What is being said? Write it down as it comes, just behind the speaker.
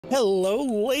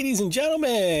Hello, ladies and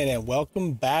gentlemen, and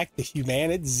welcome back to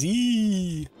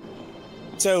HumanitZ.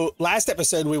 So, last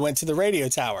episode we went to the radio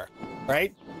tower,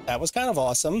 right? That was kind of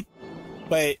awesome,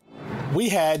 but we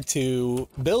had to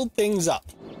build things up,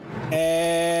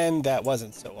 and that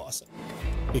wasn't so awesome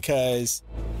because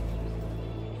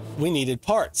we needed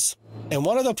parts. And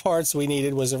one of the parts we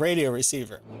needed was a radio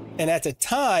receiver. And at the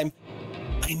time,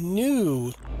 I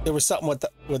knew there was something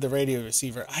with the radio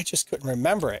receiver. I just couldn't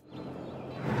remember it.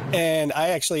 And I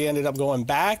actually ended up going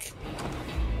back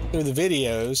through the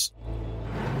videos,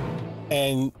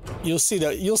 and you'll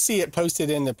see it posted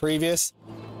in the previous,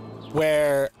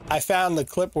 where I found the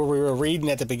clip where we were reading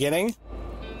at the beginning,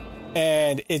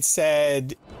 and it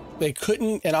said they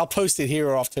couldn't, and I'll post it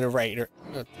here off to the right or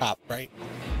top right,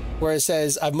 where it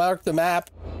says, I've marked the map,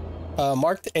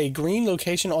 marked a green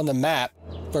location on the map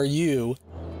for you,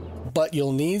 but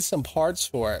you'll need some parts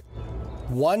for it.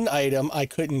 One item I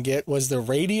couldn't get was the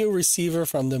radio receiver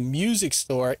from the music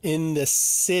store in the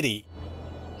city.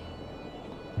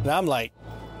 And I'm like,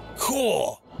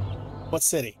 cool. What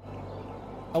city?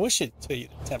 I wish it'd tell you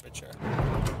the temperature.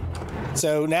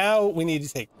 So now we need to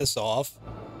take this off,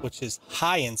 which is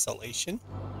high insulation,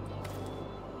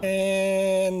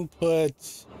 and put,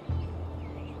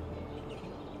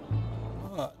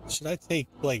 should I take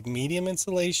like medium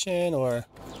insulation, or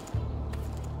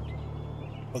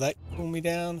will that cool me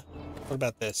down? What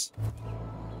about this?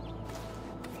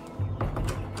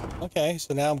 Okay,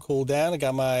 so now I'm cooled down. I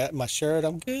got my shirt.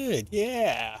 I'm good.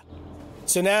 Yeah.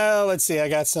 So now let's see. I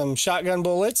got some shotgun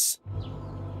bullets.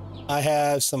 I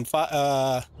have some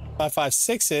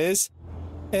 5.56s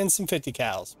and some 50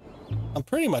 cals. I'm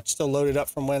pretty much still loaded up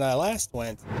from when I last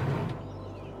went.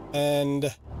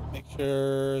 And make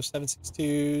sure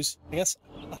 7.62s. I guess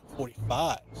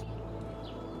 45s.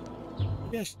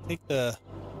 Maybe I should take the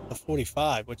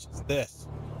 45, which is this.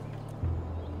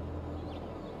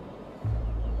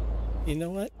 You know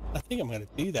what? I think I'm going to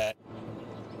do that.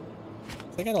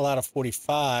 I got a lot of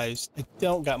 45s. I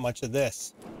don't got much of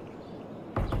this.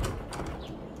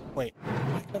 Wait,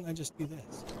 why couldn't I just do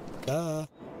this? Duh.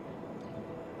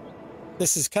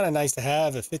 This is kind of nice to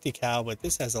have a 50 cal, but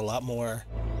this has a lot more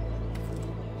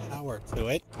power to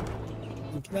it.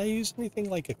 And can I use anything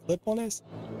like a clip on this?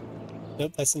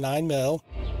 Nope, that's a 9mm.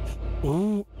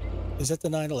 Ooh, is that the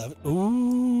 911?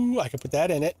 Ooh, I could put that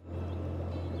in it.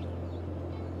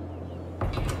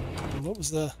 And what was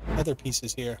the other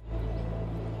pieces here?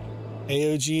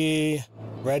 AOG,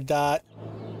 red dot,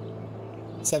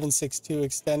 7.62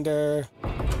 extender.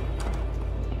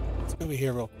 Let's go over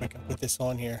here real quick and put this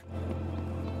on here.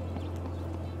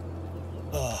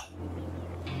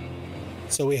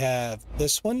 So we have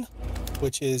this one,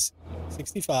 which is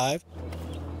 65,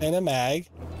 and a mag.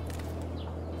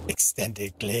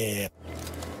 Extended clip.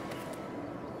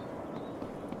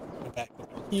 Go back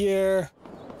over here.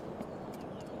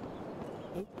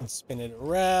 And spin it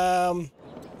around.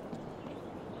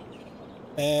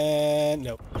 And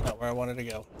nope, not where I wanted to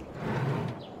go.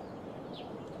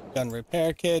 Gun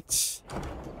repair kit.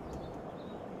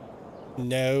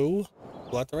 No.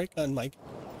 Pull out the right gun, Mike.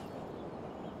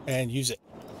 And use it.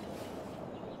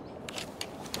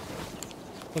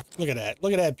 Look at that.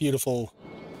 Look at that beautiful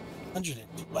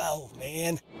 112,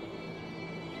 man.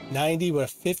 90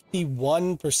 with a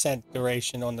 51%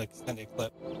 duration on the extended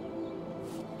clip.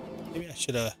 Maybe I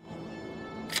should have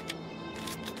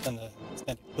done the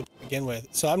extended clip to begin with.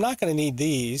 So I'm not going to need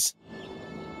these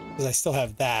because I still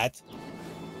have that.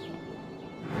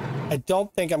 I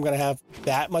don't think I'm going to have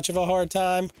that much of a hard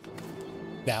time.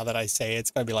 Now that I say it,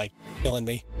 it's going to be like killing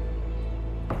me.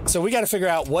 So we got to figure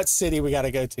out what city we got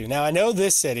to go to. Now I know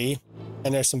this city,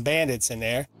 and there's some bandits in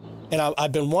there. And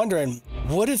I've been wondering,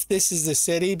 what if this is the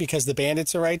city because the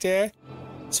bandits are right there?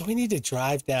 So we need to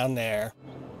drive down there.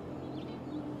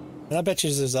 And I bet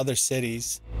you there's other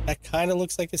cities. That kind of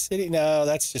looks like a city. No,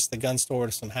 that's just the gun store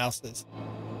to some houses.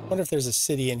 I wonder if there's a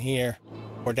city in here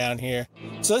or down here.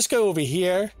 So let's go over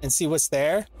here and see what's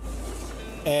there.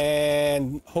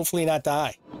 And hopefully not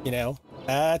die, you know.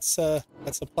 That's a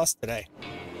plus today.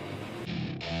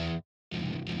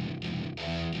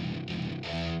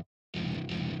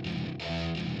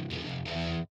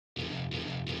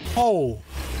 Oh,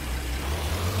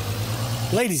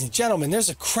 ladies and gentlemen, there's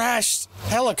a crashed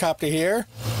helicopter here.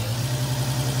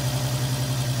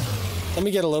 Let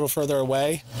me get a little further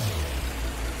away.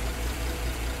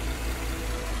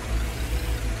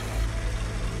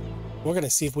 We're going to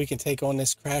see if we can take on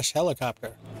this crashed helicopter,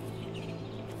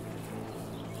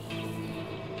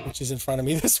 which is in front of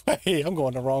me this way. I'm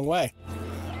going the wrong way.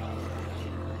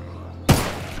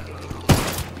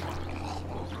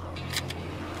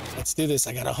 Let's do this.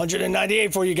 I got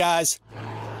 198 for you guys.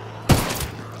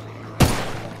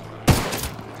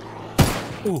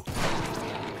 Ooh.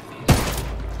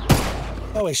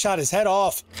 Oh, he shot his head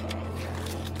off.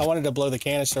 I wanted to blow the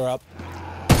canister up.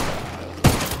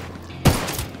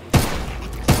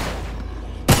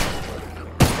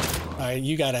 All right,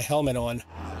 you got a helmet on.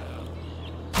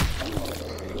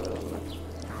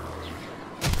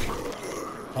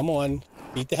 Come on,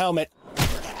 beat the helmet.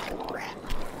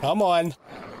 Come on.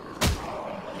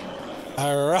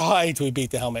 All right, we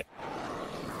beat the helmet.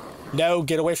 No,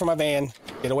 get away from my van.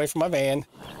 Get away from my van.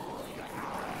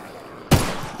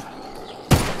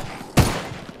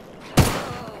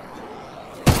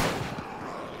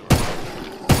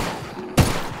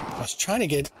 I was trying to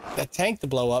get that tank to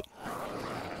blow up.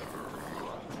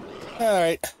 All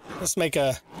right, let's make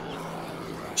a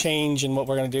change in what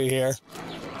we're going to do here.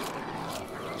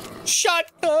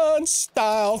 Shotgun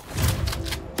style.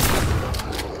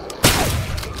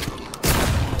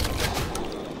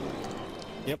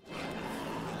 Yep.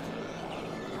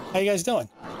 How you guys doing?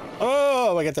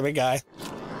 Oh, I got the big guy.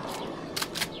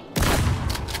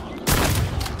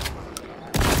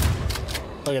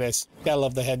 Look at this. Gotta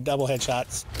love the double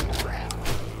headshots.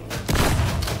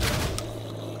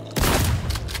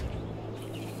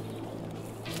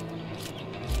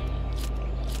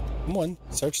 Come on,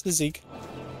 search the Zeke.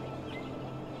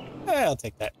 I'll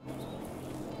take that.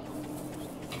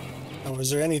 Oh, is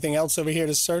there anything else over here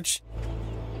to search?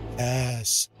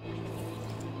 Yes.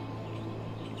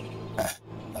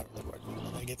 Not really working.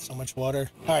 I get so much water.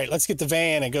 All right, let's get the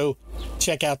van and go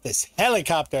check out this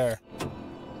helicopter.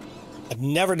 I've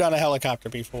never done a helicopter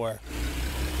before.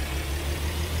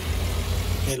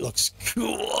 It looks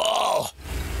cool.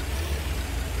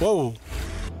 Whoa.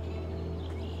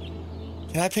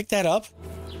 Can I pick that up?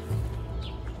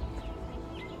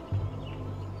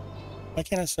 Why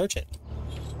can't I search it?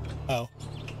 Oh.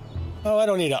 Oh, I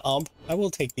don't need an ump. I will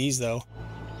take these, though.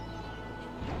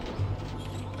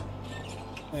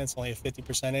 That's only a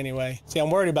 50% anyway. See, I'm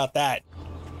worried about that.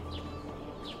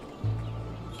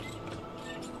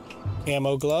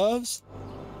 Camo gloves.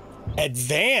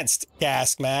 Advanced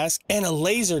gas mask. And a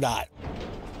laser dot.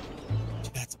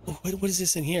 That's, what is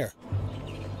this in here?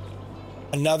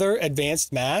 Another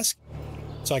advanced mask?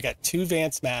 So I got 2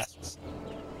 advanced masks.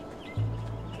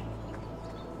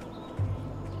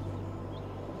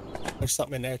 There's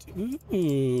something in there too.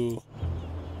 Ooh.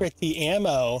 Pretty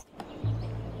ammo.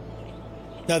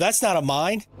 No, that's not a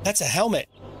mine. That's a helmet.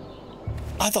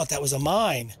 I thought that was a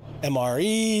mine.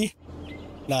 MRE.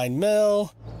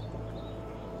 9mm.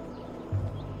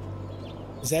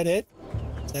 Is that it?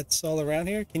 That's all around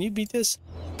here? Can you beat this?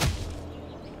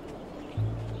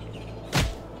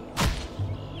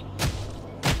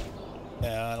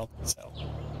 No, I don't think so.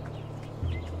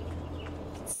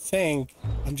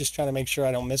 I'm just trying to make sure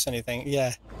I don't miss anything.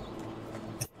 Yeah.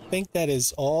 I think that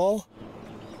is all.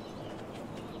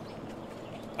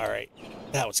 All right.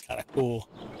 That was kind of cool.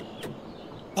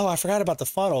 Oh, I forgot about the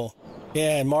funnel.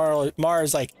 Yeah, and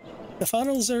Mara's like, the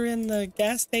funnels are in the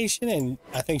gas station, and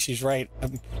I think she's right.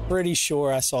 I'm pretty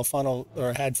sure I saw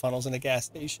had funnels in the gas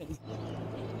station.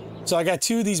 So I got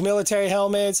 2 of these military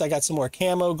helmets. I got some more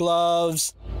camo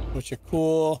gloves, which are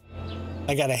cool.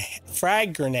 I got a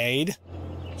frag grenade,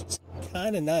 which is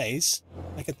kind of nice.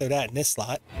 I could throw that in this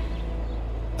slot.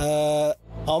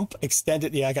 Ump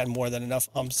extended. Yeah, I got more than enough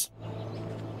umps.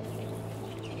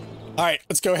 All right,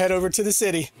 let's go head over to the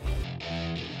city.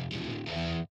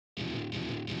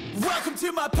 Welcome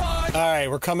to my party. All right,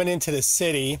 we're coming into the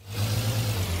city,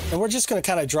 and we're just gonna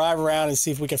kind of drive around and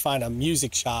see if we can find a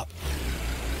music shop.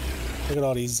 Look at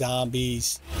all these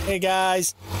zombies. Hey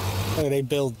guys, look, they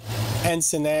build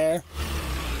tents in there.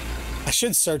 I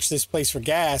should search this place for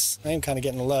gas. I am kind of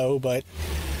getting low, but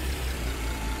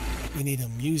we need a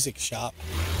music shop.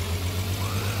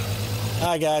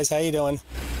 Hi guys, how you doing?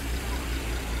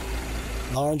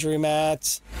 Laundry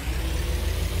mats.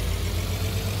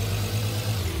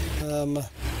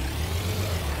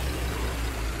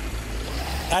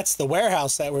 That's the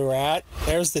warehouse that we were at.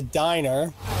 There's the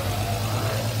diner.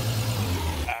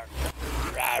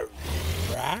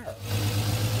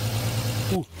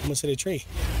 Ooh, almost hit a tree.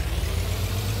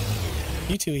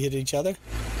 You two hit each other.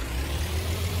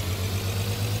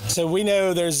 So we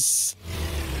know there is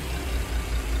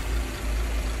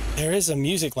a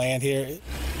music land here.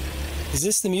 Is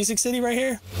this the Music City right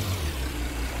here?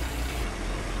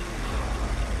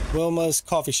 Wilma's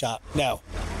coffee shop. No.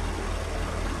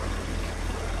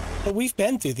 But we've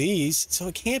been through these, so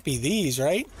it can't be these,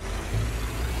 right?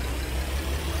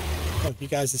 Oh, you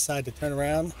guys decide to turn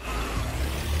around.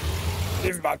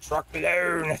 Leave my truck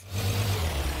alone.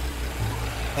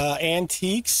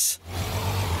 Antiques.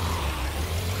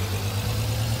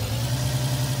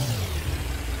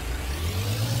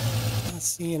 Let's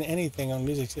seeing anything on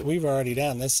music. We were already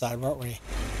down this side, weren't we?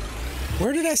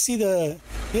 Where did I see the...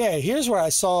 Yeah, here's where I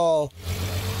saw...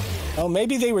 Oh,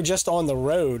 maybe they were just on the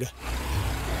road.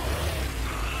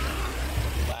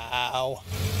 Wow.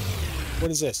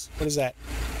 What is this? What is that?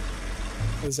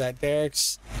 What is that?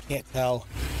 Derek's? I can't tell.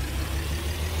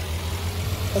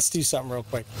 Let's do something real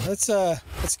quick. Let's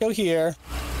go here.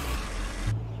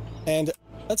 And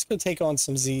let's go take on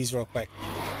some Z's real quick.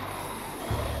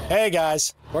 Hey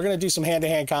guys, we're gonna do some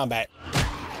hand-to-hand combat.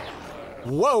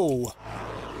 Whoa!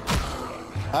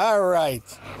 All right.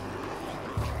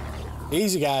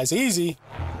 Easy, guys, easy.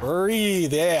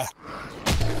 Breathe, yeah.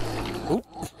 Oop,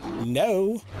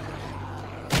 no.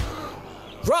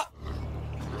 Drop!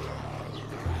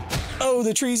 Oh,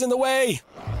 the tree's in the way.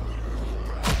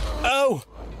 Oh!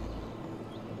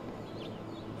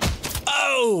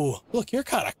 Oh! Look, you're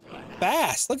kind of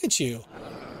fast. Look at you.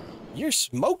 You're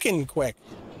smoking quick.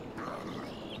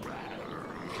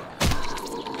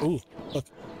 Ooh, look.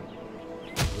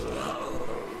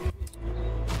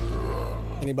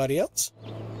 Anybody else?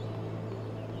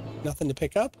 Nothing to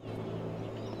pick up?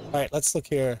 All right, let's look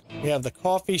here. We have the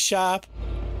coffee shop.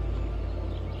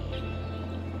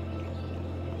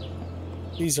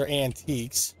 These are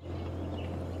antiques.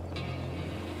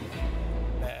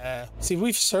 See,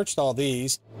 we've searched all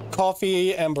these.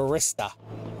 Coffee and barista.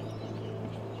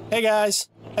 Hey guys,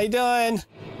 how you doing?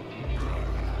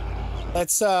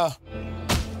 Let's oh,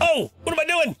 what am I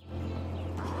doing?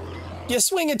 You're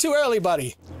swinging too early,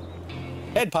 buddy.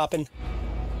 Head popping.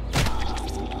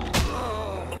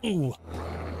 Ooh.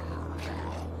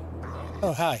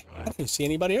 Oh, hi. I didn't see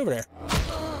anybody over there.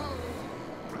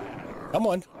 Come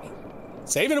on.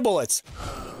 Saving the bullets.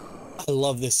 I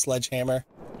love this sledgehammer.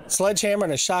 Sledgehammer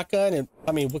and a shotgun, and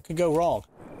I mean, what could go wrong?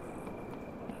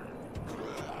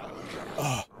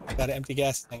 Oh, got an empty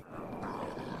gas tank.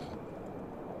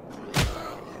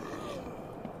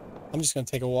 I'm just gonna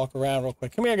take a walk around real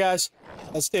quick. Come here, guys.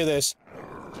 Let's do this.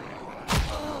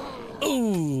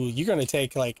 Ooh, you're gonna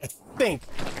take, like, I think,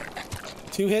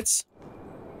 2 hits.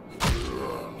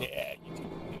 Yeah, you do.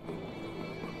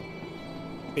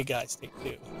 Big guys take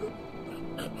 2.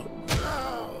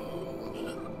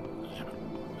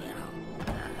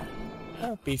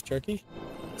 Oh, beef jerky.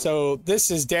 So this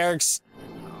is Derek's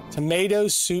tomato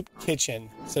soup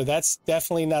kitchen. So that's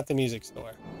definitely not the music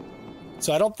store.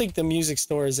 So I don't think the music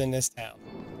store is in this town.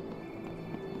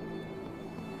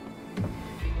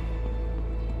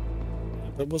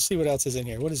 But we'll see what else is in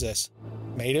here. What is this?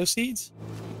 Tomato seeds?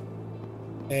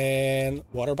 And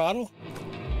water bottle?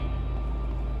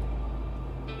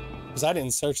 Because I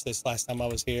didn't search this last time I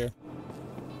was here.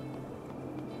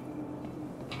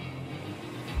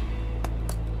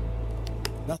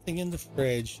 Nothing in the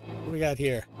fridge. What do we got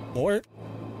here? More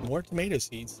tomato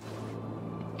seeds.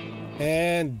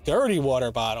 And dirty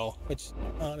water bottle, which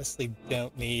I honestly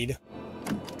don't need.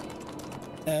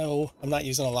 No, I'm not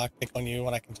using a lockpick on you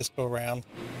when I can just go around.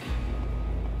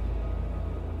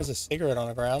 There's a cigarette on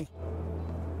the ground.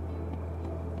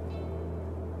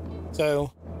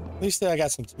 So, at least I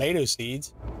got some tomato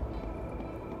seeds.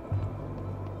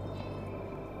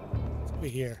 What's over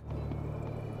here?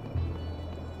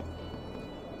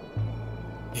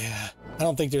 Yeah, I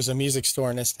don't think there's a music store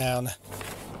in this town.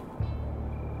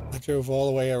 I drove all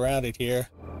the way around it here.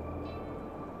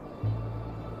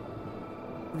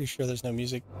 Pretty sure there's no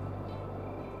music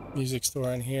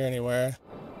store in here anywhere.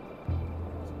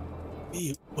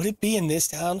 Would it be in this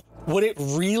town? Would it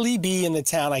really be in the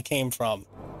town I came from?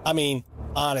 I mean,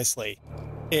 honestly,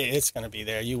 it's gonna be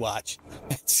there. You watch.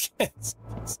 It's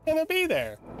gonna be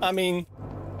there. I mean,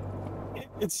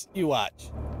 you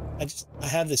watch. I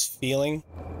have this feeling.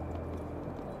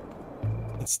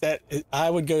 Instead, I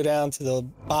would go down to the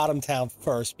bottom town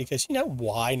first because, you know,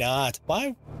 why not?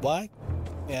 Why?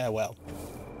 Yeah, well.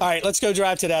 All right, let's go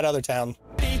drive to that other town.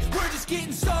 We're just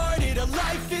getting started. A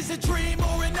life is a dream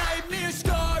or a nightmare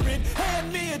scarring.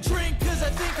 Hand me a drink cause I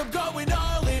think I'm going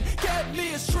all in. Get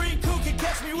me a shrink who can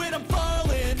catch me when I'm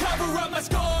falling. Cover up my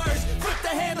scars, flip the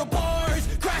handlebars,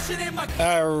 crashing in my...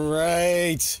 All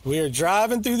right, we are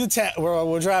driving through the town.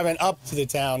 We're driving up to the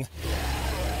town.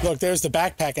 Look, there's the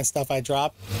backpack and stuff I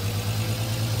dropped.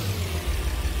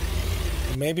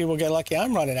 Maybe we'll get lucky.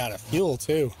 I'm running out of fuel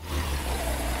too.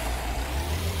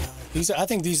 I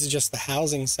think these are just the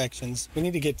housing sections. We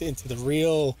need to get into the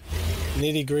real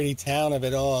nitty-gritty town of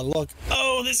it all. Look,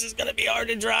 oh, this is gonna be hard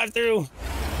to drive through.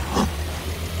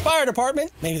 Fire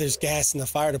department. Maybe there's gas in the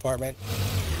fire department.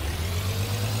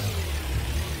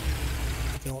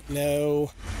 I don't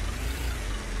know.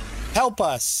 Help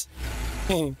us.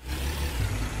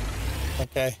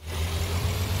 Okay.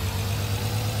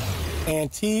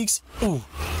 Antiques. Ooh.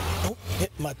 Oh,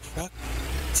 hit my truck.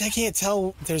 See, I can't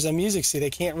tell there's a music seat.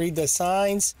 I can't read the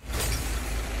signs.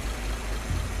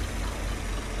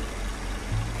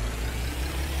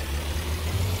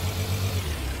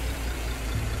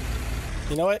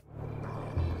 You know what?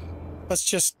 Let's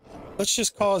just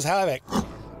cause havoc.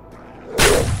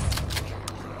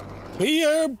 We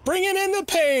are bringing in the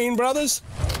pain, brothers.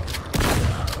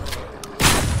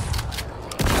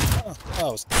 Oh, I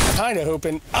was kind of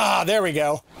hoping. Ah, there we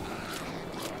go.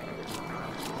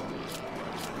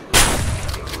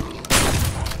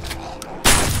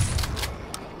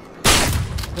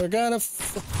 We're gonna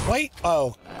wait.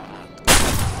 Oh.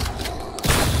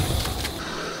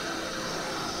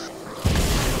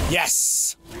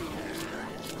 Yes.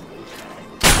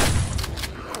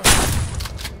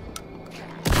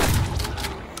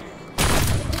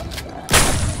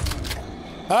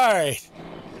 All right.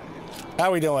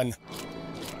 How we doing?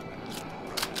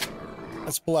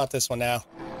 Let's pull out this one now.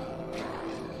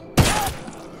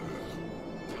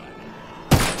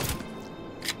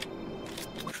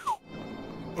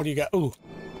 What do you got? Ooh.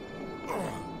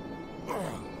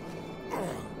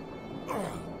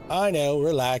 I know,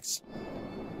 relax.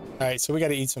 All right, so we got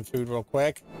to eat some food real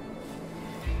quick.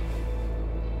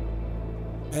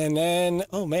 And then,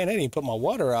 oh man, I didn't put my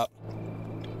water up.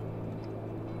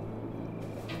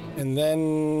 And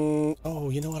then,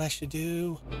 oh, you know what I should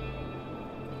do?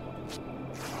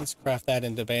 Let's craft that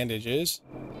into bandages.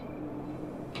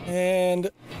 And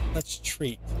let's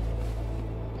treat.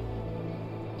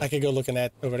 I could go looking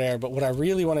at over there, but what I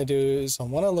really want to do is I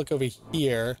want to look over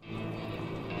here.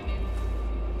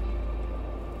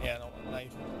 Yeah, I don't want a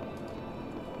knife.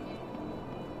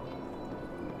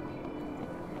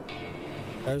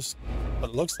 There's what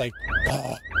it looks like.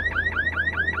 Oh.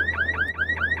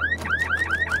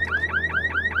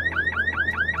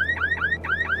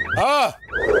 Ah!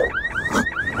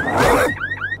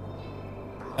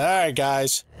 All right,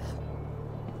 guys.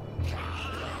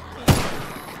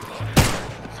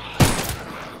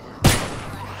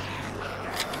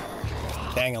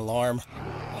 Dang alarm.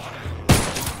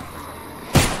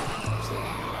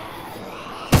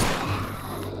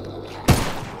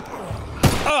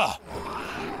 Ah!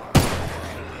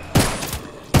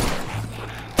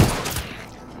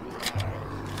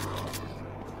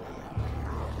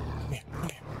 Come here, come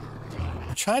here.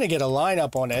 I'm trying to get a line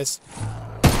up on this.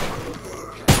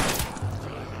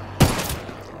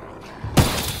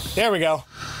 There we go.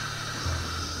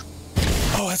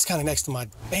 Oh, that's kind of next to my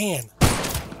van.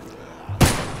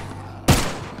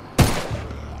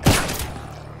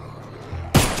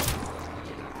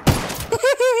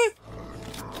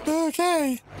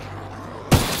 Okay.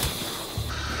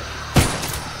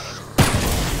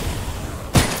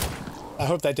 I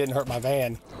hope that didn't hurt my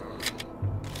van.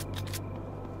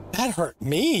 That hurt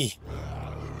me.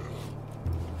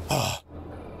 Oh.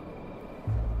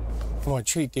 Come on,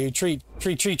 treat, dude. Treat,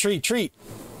 treat, treat, treat, treat.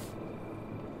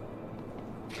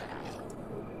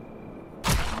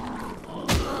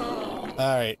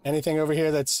 All right. Anything over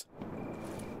here that's...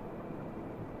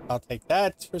 I'll take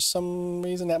that for some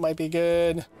reason. That might be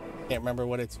good. Can't remember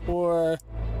what it's for.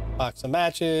 Box of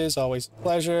matches. Always a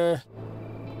pleasure.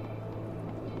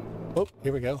 Oh,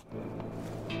 here we go.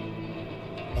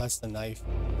 Oh, that's the knife.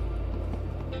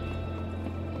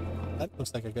 That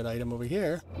looks like a good item over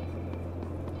here.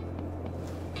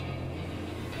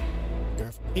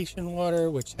 Purification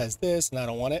water, which has this, and I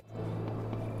don't want it.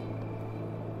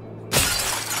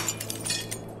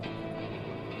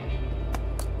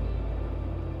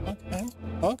 Okay,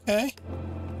 okay.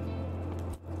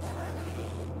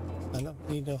 I don't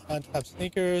need no hot top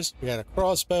sneakers. We got a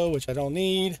crossbow, which I don't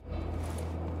need.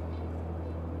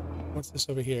 What's this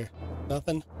over here?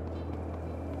 Nothing?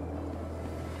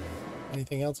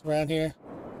 Anything else around here?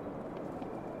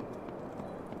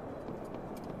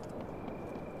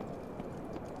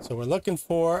 So we're looking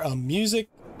for a music.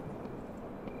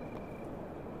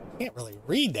 Can't really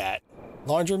read that.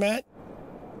 Laundromat?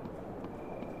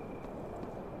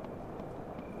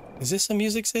 Is this a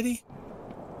music city?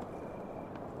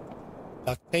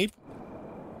 Duct tape?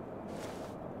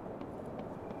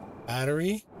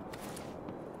 Battery?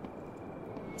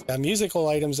 It's got musical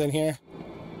items in here.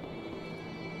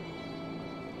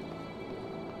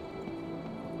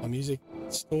 A music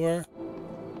store.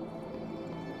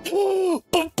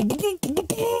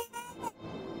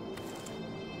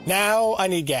 Now I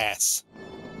need gas.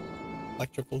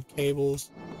 Electrical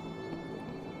cables.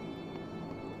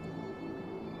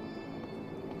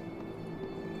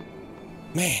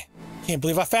 Man, can't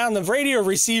believe I found the radio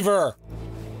receiver.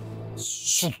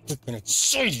 So freaking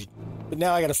excited. But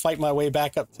now I gotta fight my way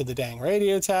back up to the dang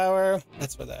radio tower.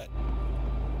 That's where that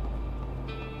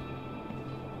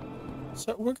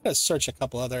So we're gonna search a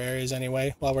couple other areas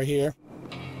anyway while we're here.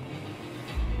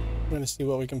 We're gonna see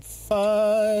what we can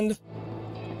find.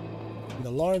 The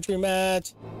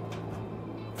laundromat.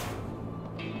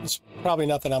 There's probably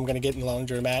nothing I'm gonna get in the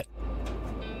laundromat.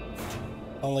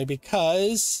 Only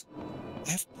because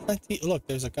I have plenty. Look,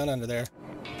 there's a gun under there.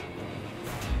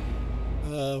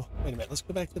 Wait a minute. Let's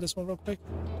go back to this one real quick.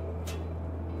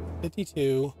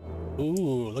 52.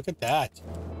 Ooh, look at that.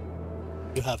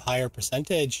 You have higher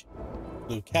percentage.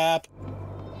 Blue cap.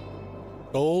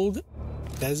 Gold.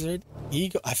 Desert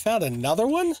Eagle. I found another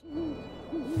one?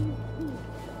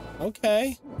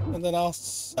 Okay. And then I'll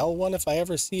sell one if I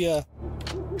ever see a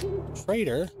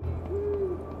trader.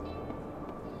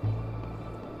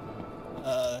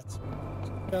 Let's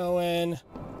keep going.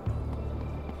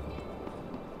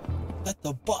 Let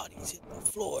the bodies hit the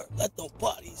floor. Let the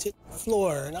bodies hit the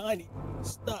floor. And I need to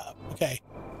stop. Okay.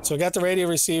 So I got the radio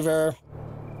receiver.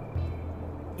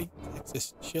 Big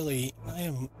Texas chili.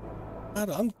 I'm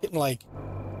getting like...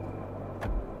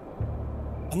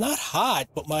 I'm not hot,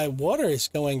 but my water is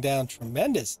going down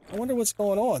tremendous. I wonder what's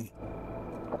going on.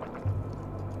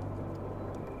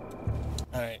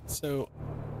 Alright, so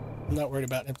I'm not worried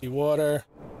about empty water.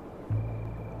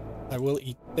 I will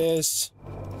eat this.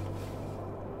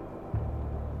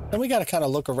 Then we got to kind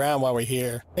of look around while we're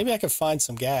here. Maybe I could find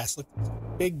some gas. Look,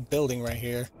 big building right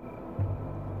here.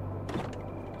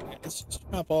 Right, let's just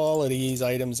drop all of these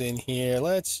items in here.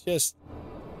 Let's just,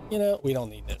 you know, we don't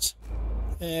need this.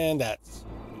 And that's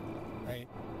right.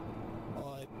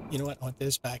 You know what? I want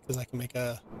this back because I can make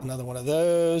another one of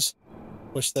those.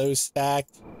 Push those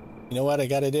stacked. You know what I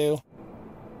got to do?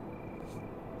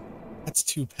 That's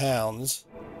 2 pounds.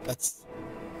 That's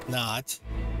not.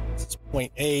 It's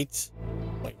 0.8.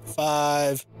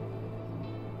 0.5.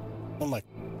 Oh my.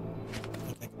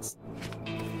 I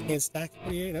can't stack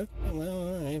 48. Okay,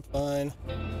 well, alright, fine.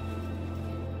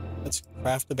 Let's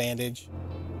craft a bandage.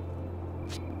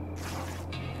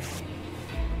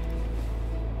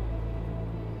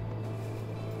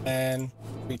 And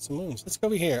treat some wounds. Let's go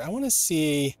over here. I want to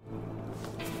see.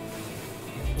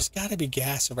 There's got to be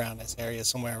gas around this area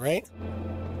somewhere, right?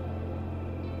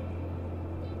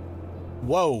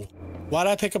 Whoa. Why'd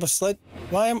I pick up a slit?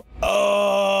 Why am...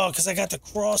 Oh, because I got the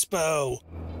crossbow.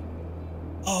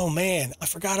 Oh, man. I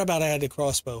forgot about I had the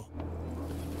crossbow.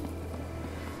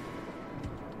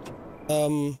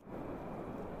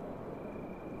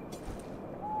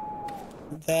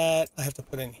 That I have to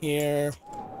put in here.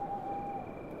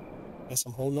 Guess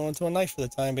I'm holding on to a knife for the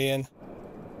time being.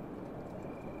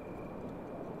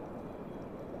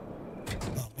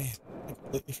 Oh, man. I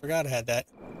completely forgot I had that.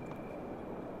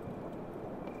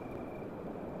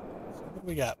 What do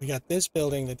we got? We got this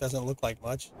building that doesn't look like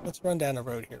much. Let's run down the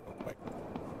road here real quick.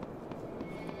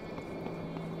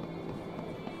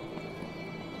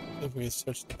 See if we can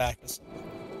search the back of something.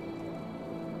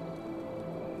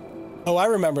 Oh, I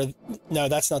remember. No,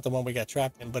 that's not the one we got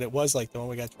trapped in, but it was like the one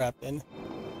we got trapped in.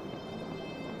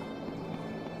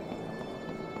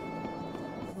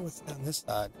 I wonder what's down this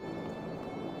side.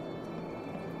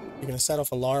 You're gonna set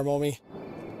off alarm on me?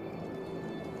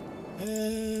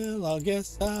 Well, I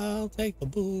guess I'll take the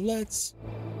bullets.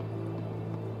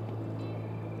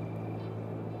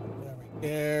 Right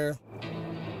there.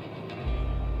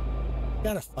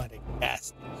 Gotta find a gas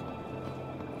station.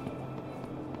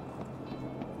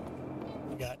 What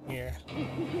we got here?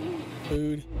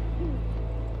 Food.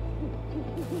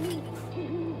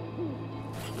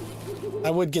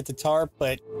 I would get the tarp,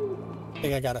 but I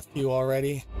think I got a few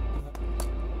already.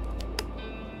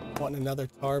 Want another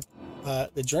tarp.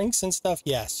 The drinks and stuff,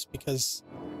 yes, because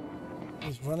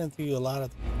he's running through a lot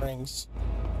of the drinks.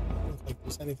 I don't think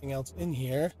there's anything else in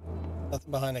here.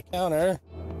 Nothing behind the counter.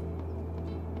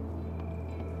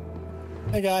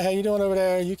 Hey guy, how you doing over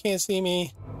there? You can't see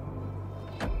me.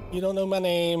 You don't know my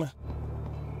name.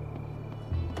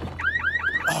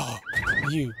 Oh,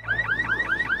 you.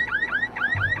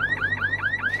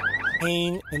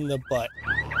 Pain in the butt.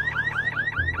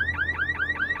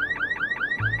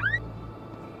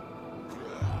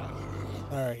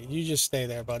 Alright, you just stay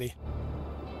there, buddy.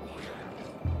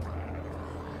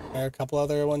 There are a couple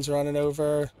other ones running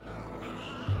over.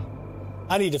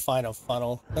 I need to find a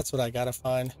funnel. That's what I gotta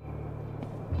find.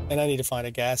 And I need to find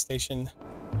a gas station.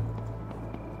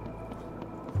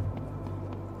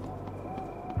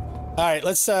 Alright,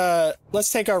 let's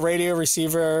take our radio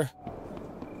receiver.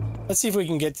 Let's see if we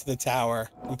can get to the tower.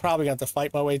 I'm probably gonna have to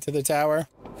fight my way to the tower.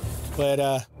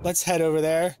 But let's head over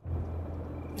there.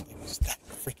 It's that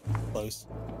freaking close.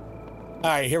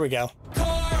 Alright, here we go.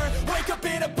 Wake up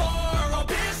in a bar, I'll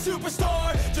be a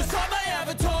superstar. Just on my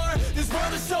avatar. This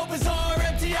world is so bizarre,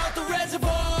 empty out the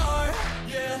reservoir.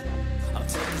 Yeah,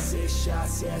 6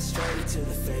 shots, yeah, straight to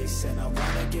the face. And I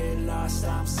wanna get lost,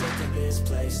 I'm sick of this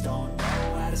place. Don't know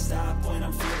how to stop when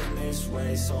I'm feeling this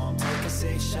way. So I'm taking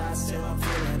 6 shots till I'm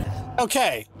feeling it.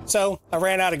 Okay, so I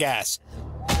ran out of gas.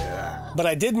 But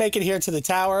I did make it here to the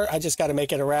tower. I just got to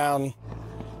make it around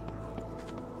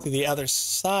to the other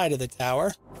side of the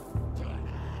tower.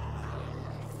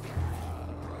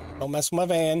 Don't mess with my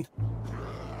van.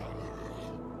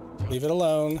 Leave it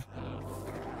alone.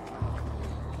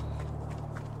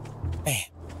 Man,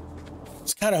 I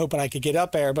was kind of hoping I could get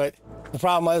up there, but the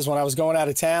problem was when I was going out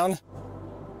of town,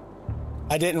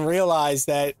 I didn't realize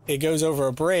that it goes over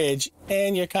a bridge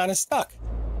and you're kind of stuck.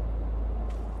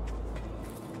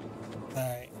 All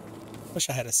right. Wish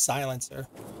I had a silencer.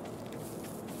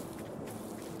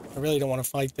 I really don't want to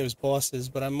fight those bosses,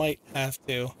 but I might have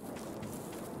to.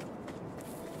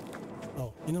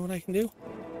 Oh, you know what I can do?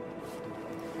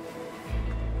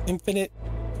 Infinite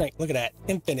strength. Look at that.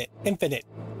 Infinite. Infinite.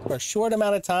 For a short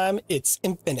amount of time, it's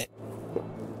infinite.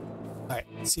 All right,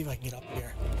 let's see if I can get up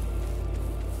here.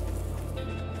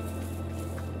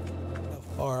 How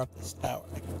far up this tower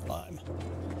I can climb.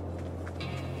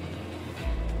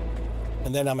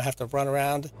 And then I'm gonna have to run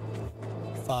around,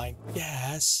 find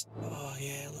gas. Oh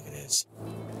yeah, look at this.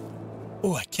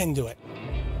 Oh, I can do it.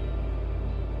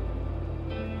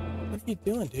 What are you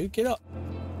doing, dude? Get up.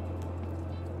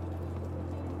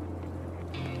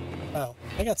 Oh,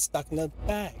 I got stuck in the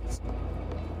bags.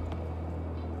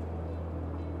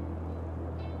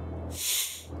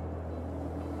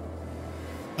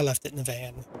 I left it in the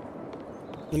van.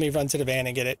 Let me run to the van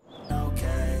and get it.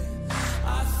 Okay,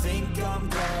 I think I'm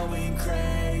going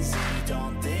crazy.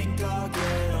 Don't think I'll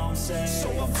get on safe. So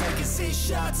I'm taking 6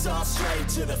 shots all straight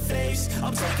to the face.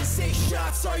 I'm taking 6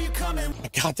 shots, are you coming? I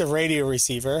got the radio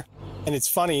receiver, and it's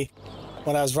funny,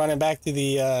 when I was running back to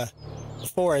the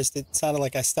forest, it sounded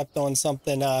like I stepped on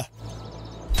something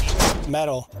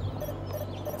metal.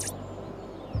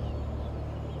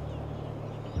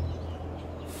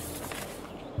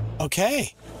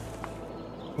 Okay,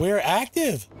 we're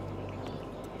active,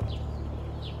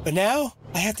 but now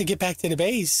I have to get back to the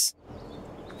base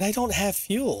and I don't have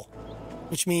fuel,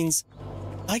 which means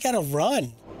I gotta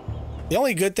run. The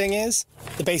only good thing is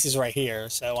the base is right here,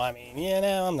 so I mean, you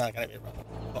know, I'm not gonna be running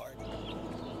hard,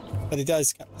 but it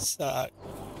does kind of suck.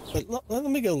 But let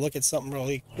me go look at something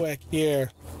really quick here.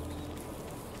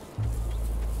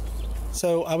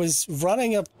 So I was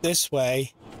running up this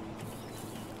way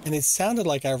and it sounded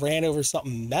like I ran over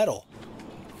something metal,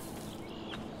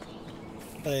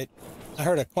 but I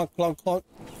heard a clunk, clunk, clunk,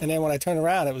 and then when I turned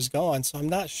around, it was gone. So I'm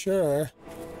not sure.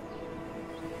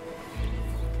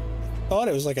 I thought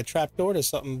it was like a trap door to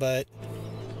something, but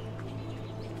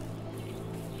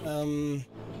I'm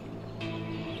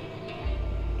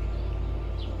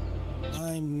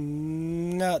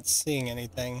not seeing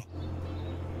anything.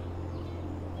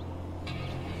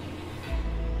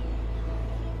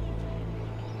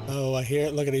 Oh, I hear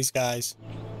it. Look at these guys.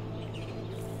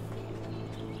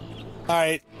 All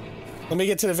right, let me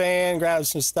get to the van, grab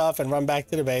some stuff, and run back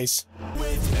to the base.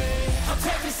 With me, I'm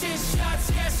taking 6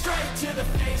 shots, yeah, straight to the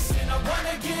face. And I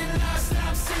wanna get lost,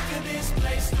 I'm sick of this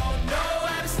place. Don't know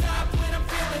how to stop when I'm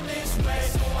feeling this way.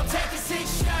 So I'm taking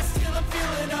 6 shots till I'm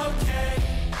feeling okay.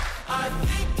 I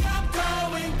think I'm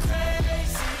going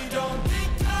crazy, don't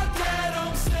think I'll get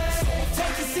on safe. So I'm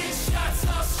taking 6 shots,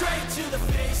 all straight to the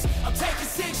face. I'm taking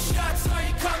 6 shots, are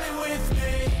you coming with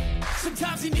me?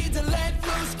 Sometimes you need to let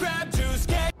loose, grab juice,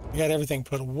 get... I got everything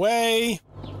put away.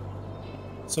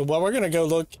 So what we're gonna go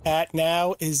look at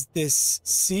now is this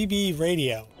CB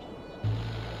radio.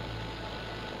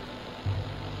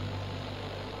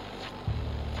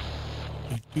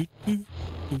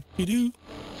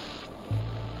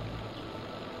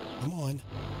 Come on.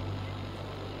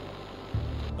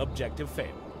 Objective failed.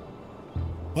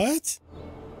 What?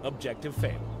 Objective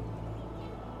failed.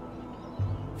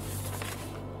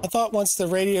 I thought once the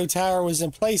radio tower was in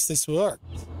place, this worked.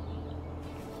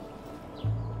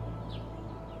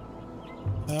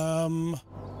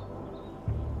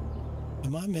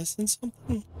 Am I missing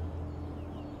something?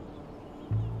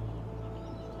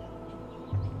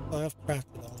 Well, I've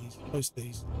crafted all these, most of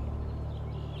these.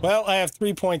 Well, I have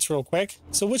 3 points real quick.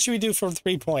 So what should we do for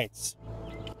 3 points?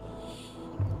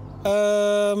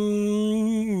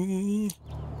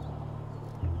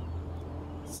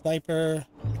 Sniper.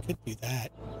 I could do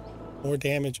that. More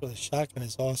damage with a shotgun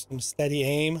is awesome. Steady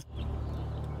aim.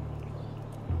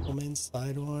 Woman,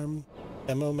 sidearm.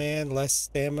 Demo man, less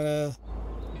stamina.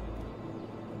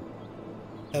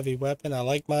 Heavy weapon. I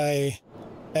like my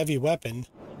heavy weapon.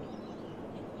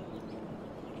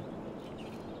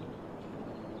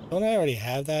 Don't I already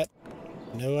have that?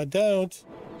 No, I don't.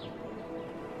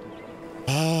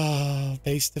 Ah,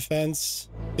 base defense.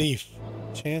 Thief.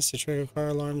 Chance to trigger car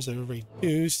alarms are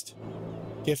reduced.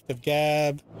 Gift of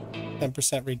gab.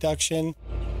 10% reduction.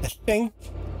 I think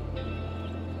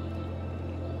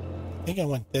I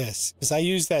want this because I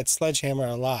use that sledgehammer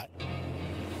a lot.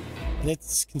 And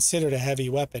it's considered a heavy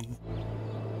weapon.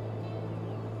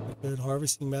 Good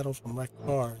harvesting metal from wrecked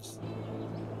cars.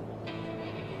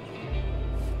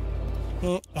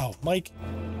 Oh, Mike.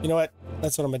 You know what?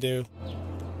 That's what I'm gonna do.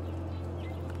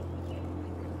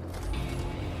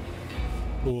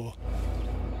 Cool.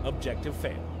 Objective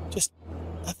failed.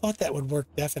 I thought that would work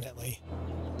definitely.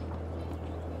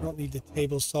 I don't need the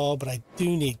table saw, but I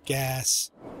do need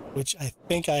gas, which I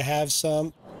think I have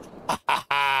some.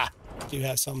 I do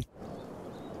have some.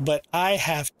 But I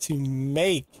have to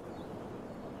make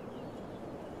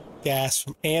gas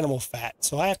from animal fat.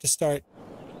 So I have to start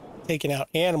taking out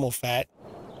animal fat.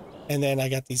 And then I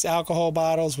got these alcohol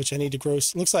bottles, which I need to grow.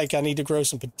 Looks like I need to grow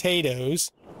some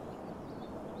potatoes.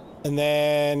 And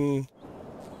then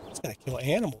it's got to kill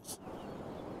animals.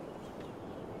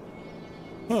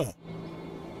 Huh.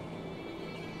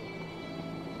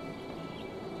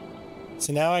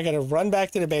 So now I got to run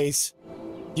back to the base,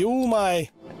 fuel my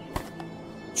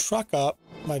truck up,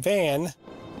 my van,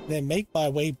 and then make my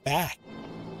way back.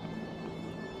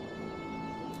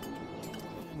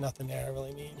 Nothing there I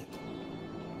really need.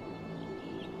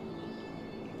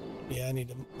 Yeah, I need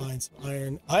to mine some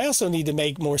iron. I also need to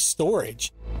make more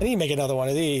storage. I need to make another one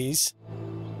of these.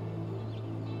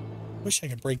 Wish I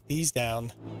could break these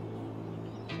down.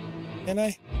 Can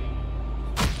I?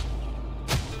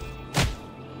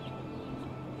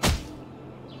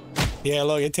 Yeah,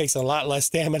 look, it takes a lot less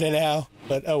stamina now,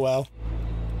 but oh well.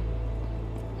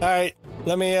 All right,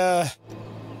 let me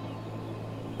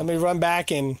run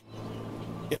back and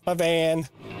get my van.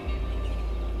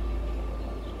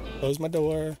 Close my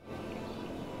door.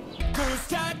 Goose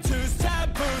tattoos,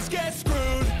 taboos, get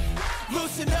screwed.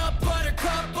 Loosen up,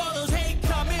 buttercup, all those hate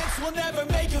comments will never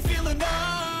make you feel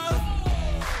enough.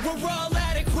 We're all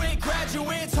adequate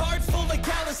graduates, heart full of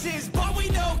calluses, but we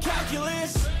know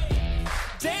calculus.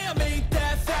 Damn, ain't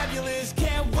that fabulous?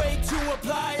 Can't wait to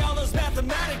apply all those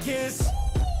mathematicus.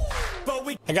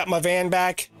 But I got my van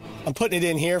back. I'm putting it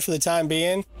in here for the time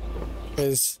being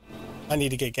because I need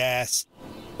to get gas.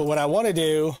 But what I want to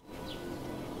do,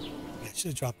 I should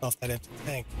have dropped off that empty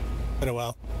tank. But oh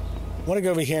well. I want to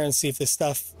go over here and see if this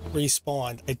stuff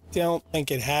respawned. I don't think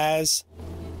it has.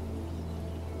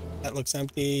 That looks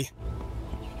empty.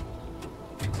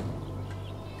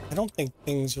 I don't think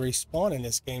things respawn in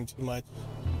this game too much.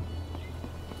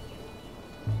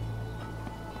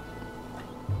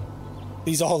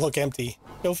 These all look empty.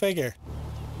 Go figure.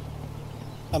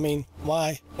 I mean,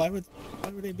 why? Why would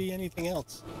they be anything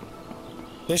else?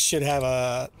 This should have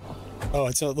a... Oh,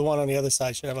 it's the one on the other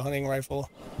side should have a hunting rifle.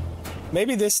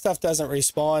 Maybe this stuff doesn't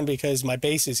respawn because my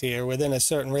base is here within a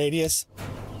certain radius.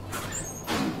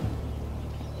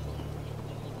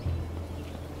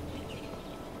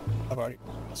 I've already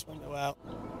put this window out.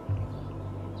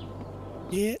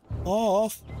 Get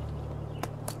off.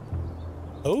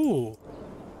 Oh.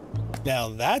 Now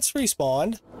that's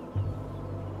respawned.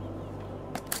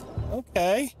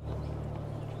 Okay.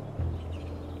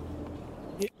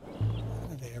 Get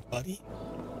out of there, buddy.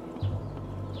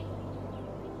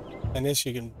 And this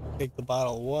you can take the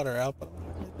bottle of water out, but I'm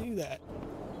not going to do that.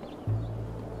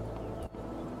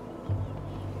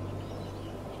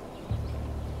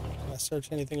 Can I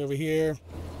search anything over here?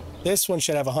 This one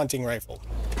should have a hunting rifle.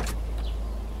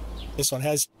 This one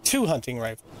has 2 hunting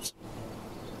rifles.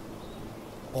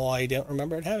 Well, I don't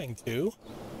remember it having 2,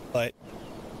 but...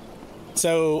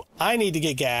 So, I need to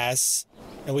get gas,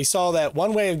 and we saw that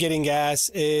one way of getting gas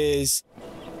is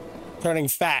turning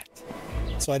fat.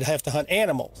 So I'd have to hunt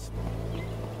animals.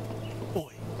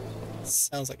 Boy,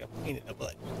 sounds like a pain in the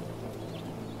butt.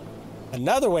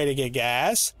 Another way to get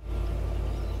gas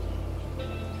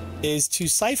is to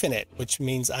siphon it, which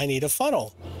means I need a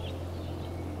funnel.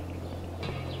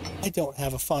 I don't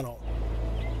have a funnel.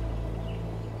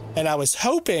 And I was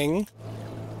hoping,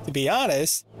 to be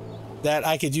honest, that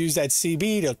I could use that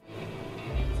CB to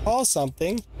call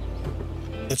something,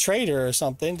 the trader or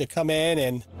something, to come in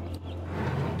and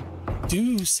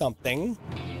do something.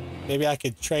 Maybe I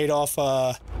could trade off,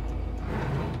 where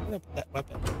did I put that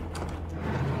weapon?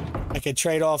 I could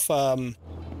trade off some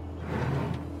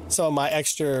of my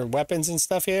extra weapons and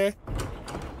stuff here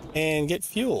and get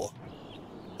fuel.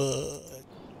 But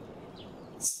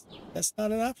that's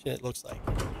not an option, it looks like.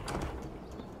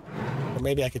 Or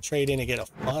maybe I could trade in and get a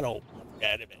funnel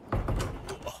out of it.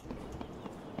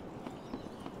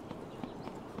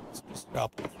 Let's just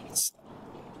drop off this stuff.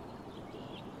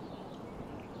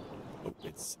 Oh.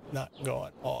 it's not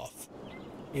going off.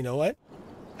 You know what?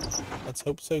 Let's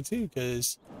hope so too,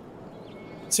 because...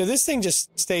 So this thing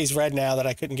just stays red now that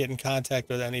I couldn't get in contact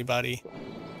with anybody.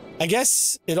 I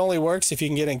guess it only works if you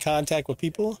can get in contact with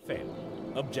people.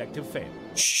 Fail. Objective failed.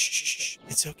 Shh.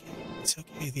 It's okay. It's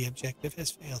okay. The objective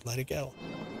has failed. Let it go.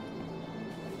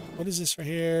 What is this right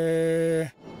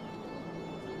here?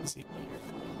 Let's see.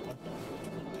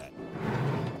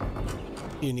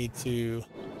 You need to...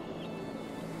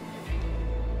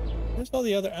 Where's all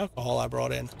the other alcohol I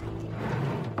brought in?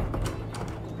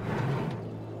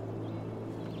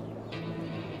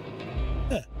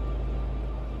 Huh.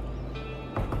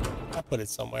 I'll put it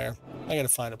somewhere. I gotta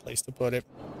find a place to put it.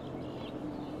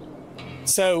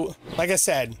 So, like I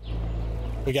said,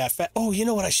 we got fat. Oh, you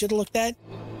know what I should have looked at?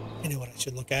 I know what I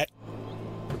should look at.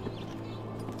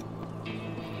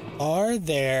 Are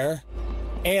there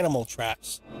animal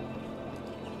traps?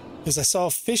 Because I saw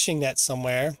a fishing net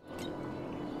somewhere.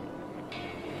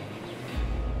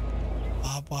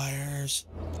 Bob wires,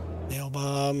 nail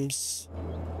bombs.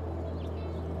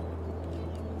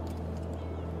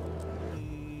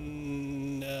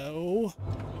 No.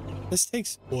 This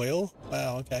takes oil.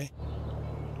 Wow, okay.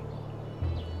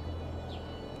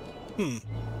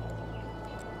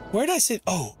 Where did I sit?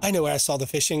 Oh, I know where I saw the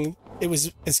fishing.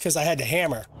 It's because I had the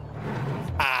hammer.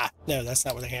 Ah, no, that's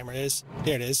not where the hammer is.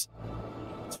 There it is.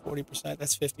 It's 40%.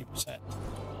 That's 50%.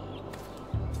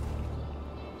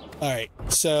 All right.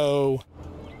 So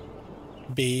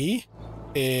B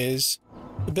is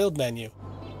the build menu.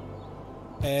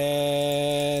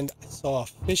 And I saw a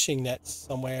fishing net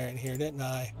somewhere in here, didn't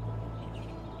I?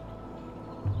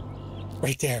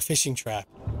 Right there, fishing trap.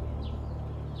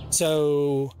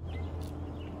 So,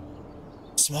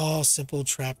 small, simple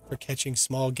trap for catching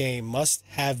small game. Must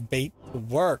have bait to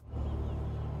work.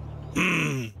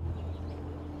 I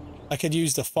could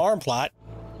use the farm plot.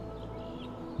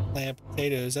 Plant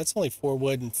potatoes. That's only 4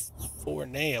 wood and 4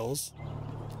 nails.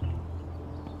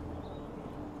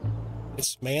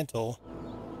 Dismantle.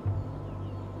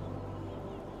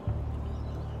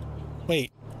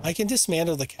 Wait, I can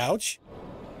dismantle the couch?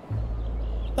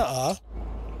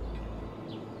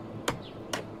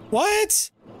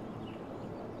 What?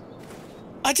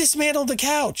 I dismantled the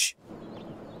couch.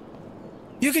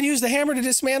 You can use the hammer to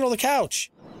dismantle the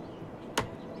couch.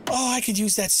 Oh, I could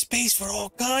use that space for all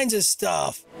kinds of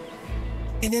stuff.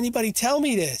 Can anybody tell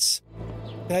me this?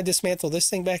 Can I dismantle this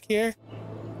thing back here?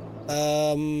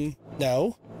 No.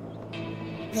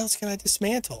 What else can I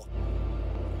dismantle?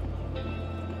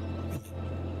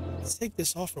 Let's take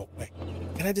this off real quick.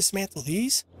 Can I dismantle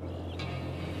these?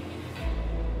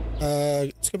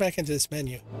 Let's go back into this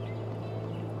menu.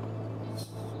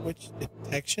 Switch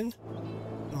detection. I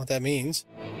don't know what that means.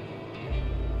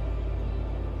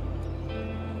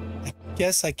 I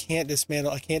guess I can't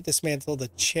dismantle. I can't dismantle the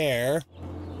chair.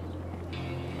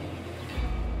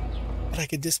 But I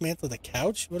could dismantle the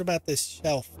couch? What about this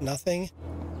shelf? Nothing?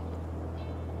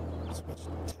 Switch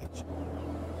detection.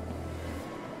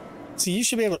 See, you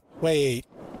should be able to... Wait.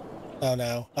 Oh,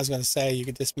 no. I was going to say you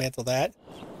could dismantle that.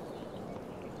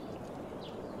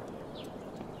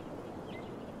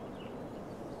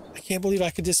 I can't believe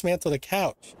I could dismantle the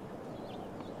couch.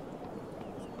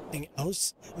 Anything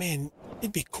else? Man,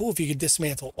 it'd be cool if you could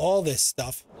dismantle all this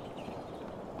stuff.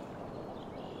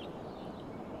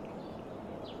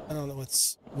 I don't know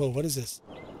what's... Whoa, what is this?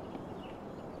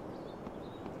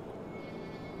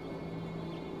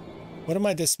 What am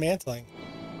I dismantling?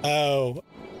 Oh.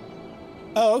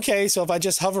 Oh, okay. So if I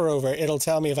just hover over it, it'll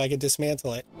tell me if I can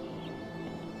dismantle it.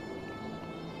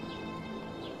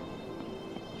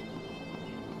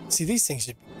 See, these things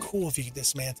would be cool if you could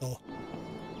dismantle.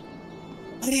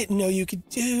 I didn't know you could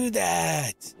do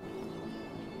that.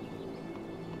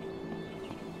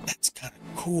 That's kind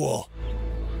of cool.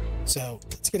 So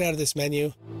let's get out of this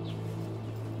menu.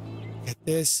 Get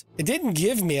this. It didn't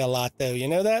give me a lot though. You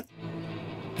know that?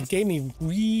 It gave me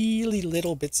really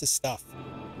little bits of stuff.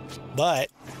 But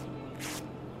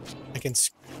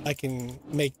I can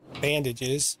make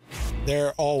bandages.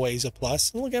 They're always a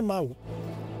plus. Look at my...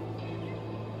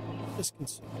 Just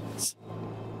consume this.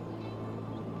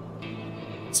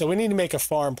 So we need to make a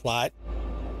farm plot,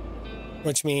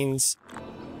 which means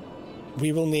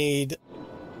we will need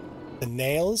the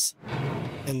nails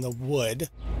and the wood.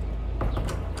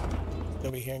 Go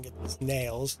over here and get these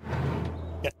nails.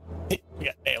 We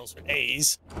got nails for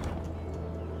days.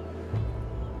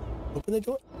 Open the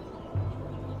door.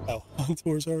 Oh, the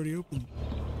door's already open.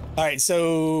 All right,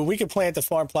 so we could plant the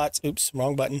farm plots. Oops,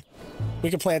 wrong button.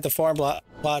 We could plant the farm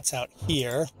plots out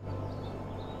here.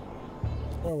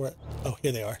 Oh,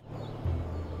 here they are.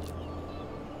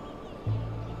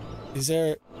 Is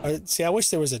there... See, I wish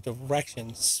there was a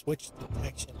direction. Switch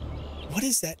detection. What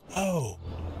is that? Oh.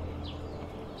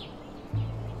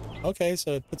 Okay,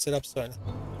 so it puts it up. All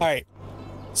right.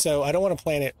 So I don't want to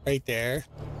plant it right there.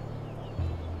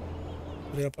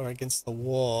 Put it up against the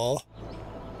wall.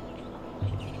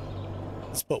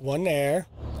 Let's put one there.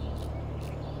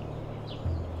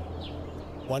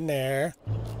 One there.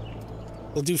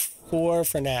 We'll do 4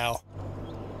 for now.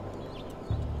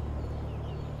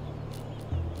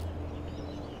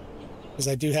 Because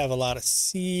I do have a lot of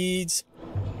seeds.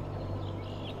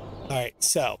 All right,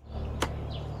 so.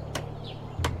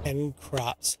 And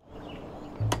crops.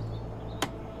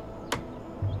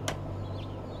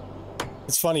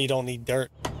 It's funny you don't need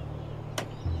dirt.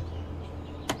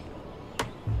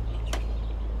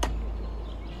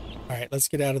 All right, let's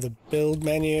get out of the build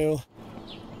menu.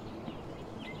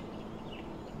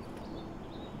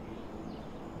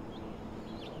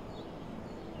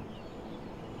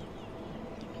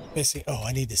 Missing. Oh,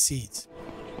 I need the seeds.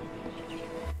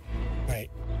 All right,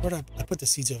 where'd I put the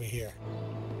seeds over here?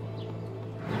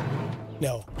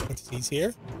 No, I put the seeds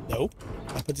here. Nope,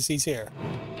 I put the seeds here.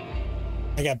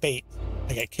 I got bait.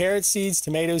 I got carrot seeds,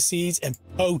 tomato seeds, and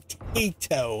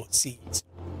potato seeds.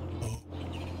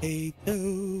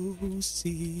 Potato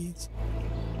seeds.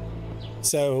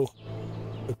 So,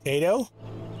 potato.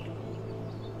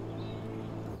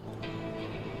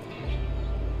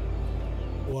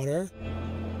 Water.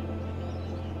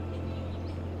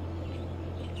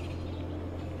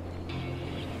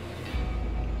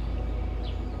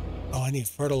 Oh, I need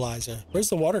fertilizer. Where's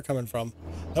the water coming from?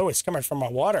 Oh, it's coming from my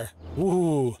water.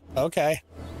 Ooh, okay.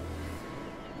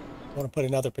 I want to put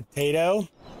another potato.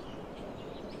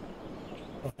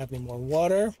 Don't have any more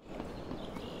water.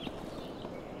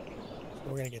 So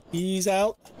we're going to get these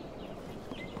out.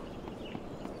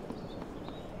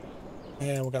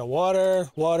 And we're going to water.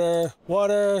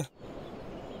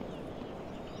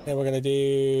 And we're going to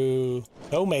do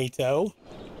tomato.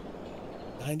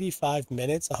 95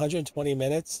 minutes, 120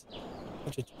 minutes,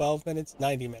 112 minutes,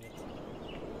 90 minutes.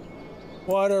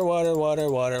 Water. What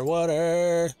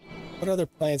other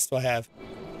plants do I have?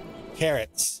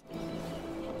 Carrots.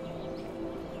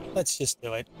 Let's just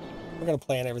do it. We're going to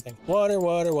plant everything. Water.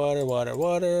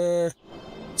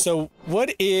 So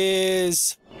what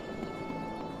is...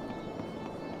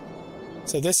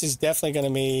 So this is definitely going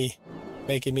to be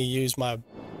making me use my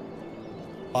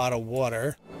bottled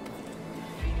water.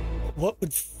 What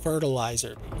would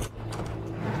fertilizer be?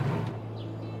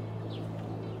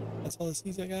 That's all the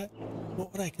seeds I got?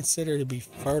 What would I consider to be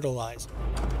fertilizer?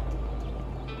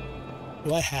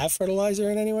 Do I have fertilizer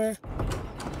in anywhere?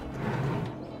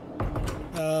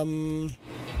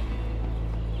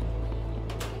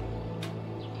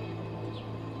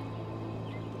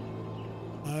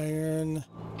 Iron.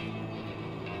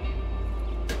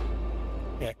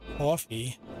 Yeah,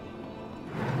 coffee.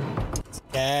 It's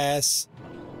gas.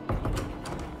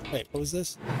 Wait, what was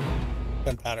this?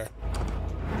 Gunpowder.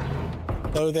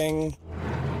 Clothing.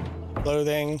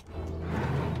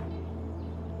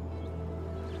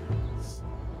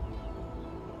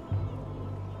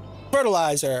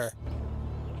 Fertilizer.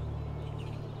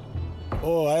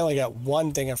 Oh, I only got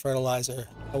one thing of fertilizer.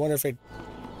 I wonder if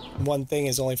one thing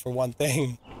is only for one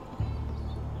thing.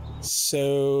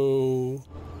 So,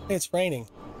 it's raining.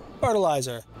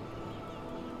 Fertilizer.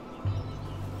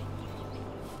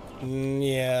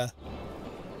 Yeah.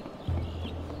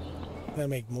 Can I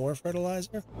make more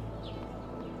fertilizer?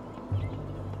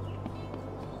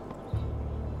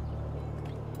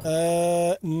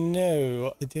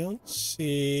 No, I don't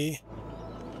see.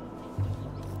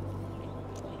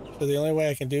 So the only way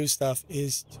I can do stuff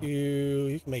is to...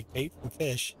 You can make bait from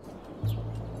fish.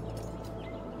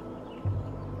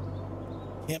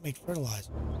 Can't make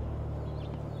fertilizer.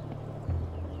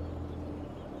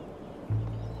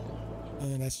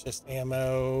 And that's just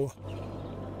ammo.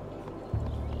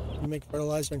 Can you make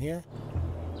fertilizer in here?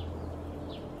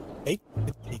 Baked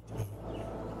potato.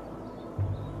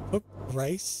 Cooked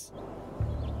rice.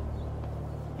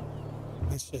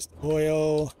 That's just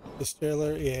oil.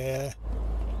 Distiller, yeah.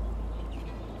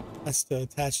 That's to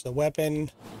attach the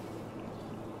weapon.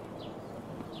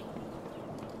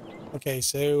 Okay,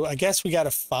 so I guess we gotta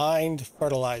find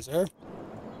fertilizer.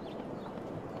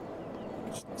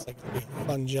 Which looks like it'll be a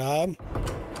fun job.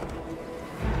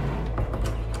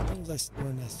 How was I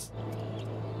storing this?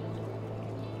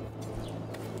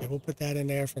 Okay, we'll put that in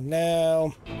there for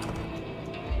now.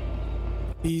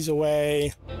 Put these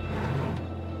away.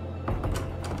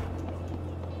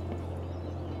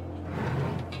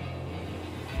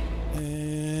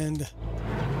 And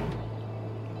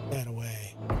that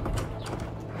away.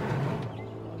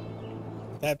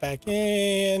 Put that back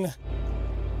in.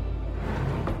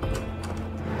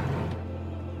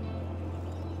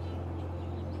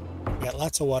 Yeah,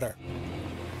 lots of water.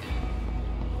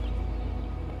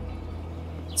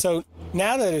 So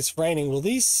now that it's raining, will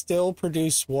these still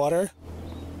produce water?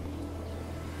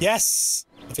 Yes.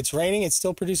 If it's raining, it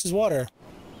still produces water.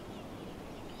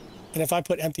 And if I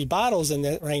put empty bottles in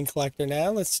the rain collector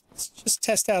now, let's just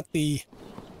test out the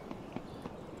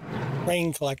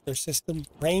rain collector system,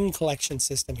 rain collection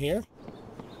system here.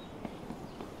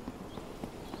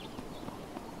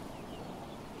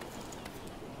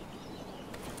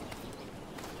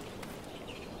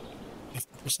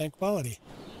 % quality.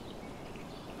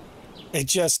 It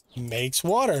just makes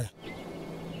water.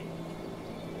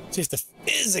 So you have to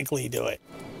physically do it.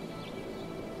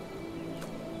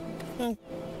 Well,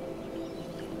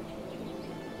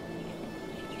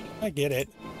 I get it.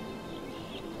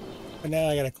 But now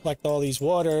I gotta collect all these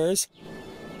waters.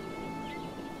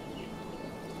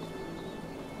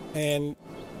 And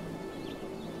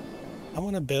I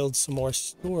want to build some more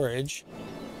storage.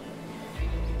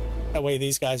 That way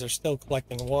these guys are still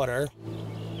collecting water.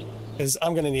 Because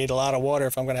I'm going to need a lot of water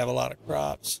if I'm going to have a lot of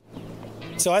crops.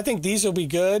 So I think these will be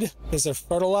good because they're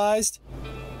fertilized.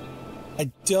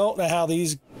 I don't know how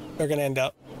these are going to end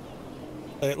up.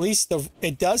 But at least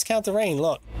it does count the rain,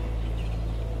 look.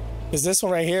 Because this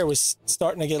one right here was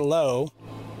starting to get low.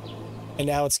 And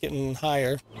now it's getting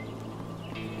higher.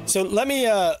 So let me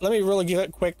really give it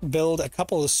a quick build a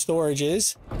couple of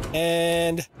storages.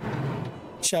 And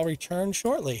shall return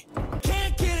shortly.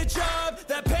 Can't get a job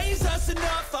that pays us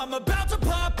enough. I'm about to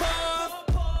pop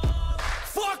up.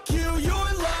 Fuck you,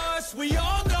 you're lost. We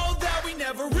all know that we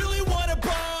never really want a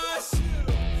boss.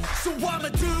 So I'ma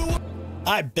do.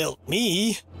 I built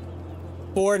me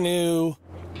 4 new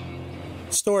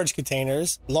storage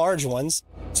containers, large ones.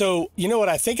 So you know what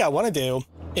I think I want to do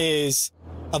is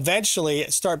eventually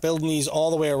start building these all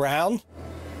the way around,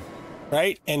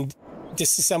 right? And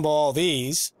disassemble all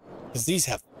these, because these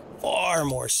have far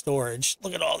more storage.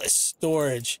 Look at all this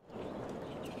storage.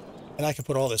 And I can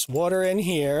put all this water in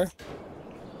here.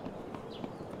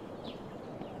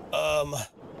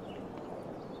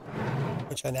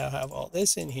 Which I now have all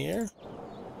this in here.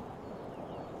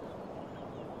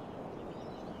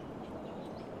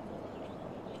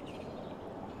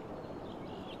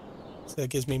 So that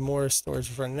gives me more storage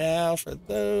for now. For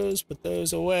those, put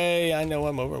those away. I know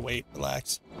I'm overweight.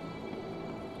 Relax.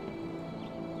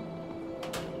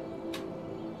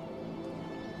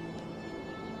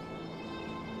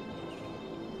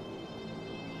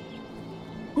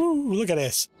 Ooh, look at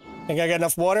this. Think I got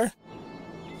enough water?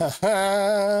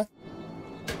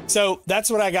 So that's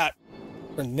what I got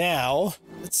for now.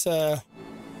 Let's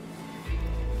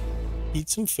eat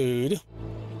some food.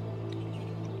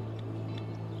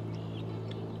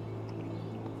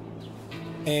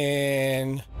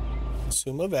 And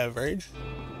consume a beverage.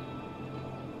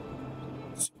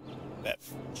 That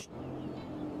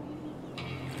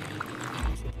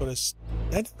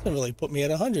doesn't really put me at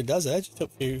 100, does it? I just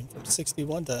took you from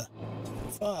 61 to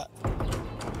 5.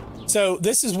 So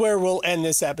this is where we'll end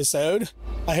this episode.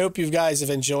 I hope you guys have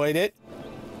enjoyed it.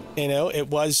 You know, it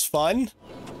was fun.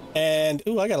 And,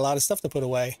 ooh, I got a lot of stuff to put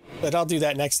away. But I'll do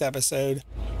that next episode.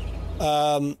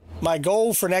 My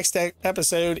goal for next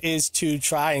episode is to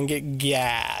try and get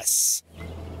gas,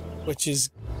 which is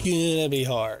gonna be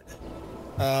hard.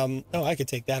 Oh, I could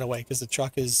take that away because the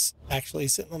truck is actually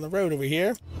sitting on the road over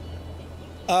here.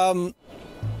 I'm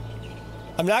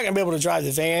not gonna be able to drive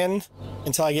the van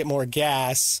until I get more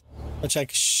gas, which I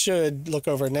should look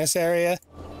over in this area.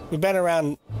 We've been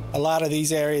around a lot of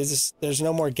these areas. There's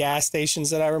no more gas stations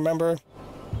that I remember.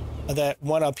 That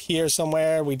one up here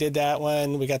somewhere, we did that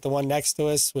one. We got the one next to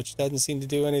us, which doesn't seem to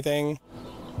do anything.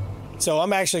 So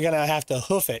I'm actually gonna have to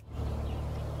hoof it.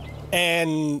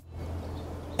 And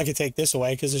I could take this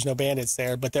away because there's no bandits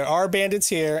there, but there are bandits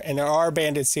here and there are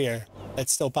bandits here that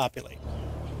still populate.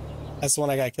 That's the one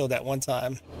I got killed at one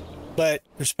time. But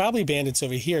there's probably bandits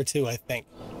over here too, I think.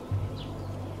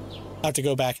 I'll have to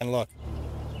go back and look.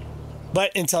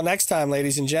 But until next time,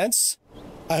 ladies and gents,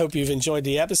 I hope you've enjoyed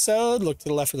the episode. Look to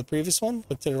the left for the previous one.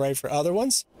 Look to the right for other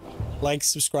ones. Like,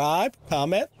 subscribe,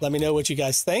 comment. Let me know what you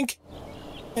guys think.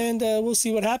 And we'll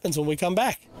see what happens when we come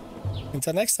back.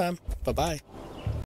 Until next time, bye-bye.